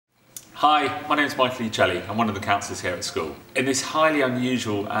Hi, my name is Michael Uccelli. I'm one of the counsellors here at school. In this highly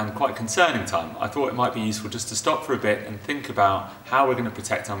unusual and quite concerning time, I thought it might be useful just to stop for a bit and think about how we're going to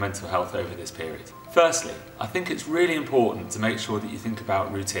protect our mental health over this period. Firstly, I think it's really important to make sure that you think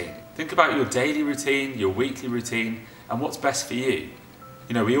about routine. Think about your daily routine, your weekly routine, and what's best for you.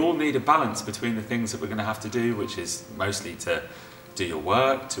 You know, we all need a balance between the things that we're going to have to do, which is mostly to do your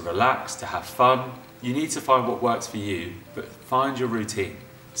work, to relax, to have fun. You need to find what works for you, but find your routine.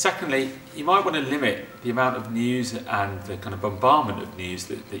 Secondly, you might want to limit the amount of news and the kind of bombardment of news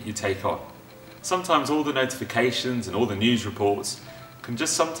that you take on. Sometimes all the notifications and all the news reports can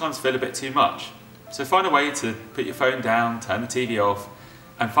just sometimes feel a bit too much. So find a way to put your phone down, turn the TV off,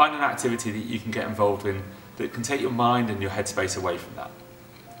 and find an activity that you can get involved in that can take your mind and your headspace away from that.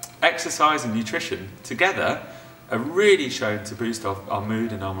 Exercise and nutrition together are really shown to boost our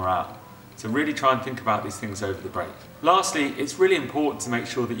mood and our morale. So really try and think about these things over the break. Lastly, it's really important to make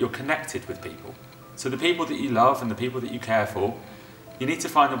sure that you're connected with people. So the people that you love and the people that you care for, you need to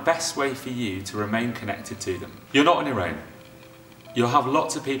find the best way for you to remain connected to them. You're not on your own. You'll have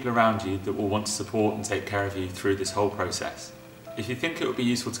lots of people around you that will want to support and take care of you through this whole process. If you think it would be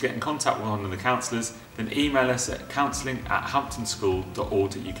useful to get in contact with one of the counsellors, then email us at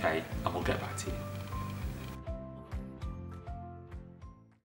counselling@hamptonschool.org.uk and we'll get back to you.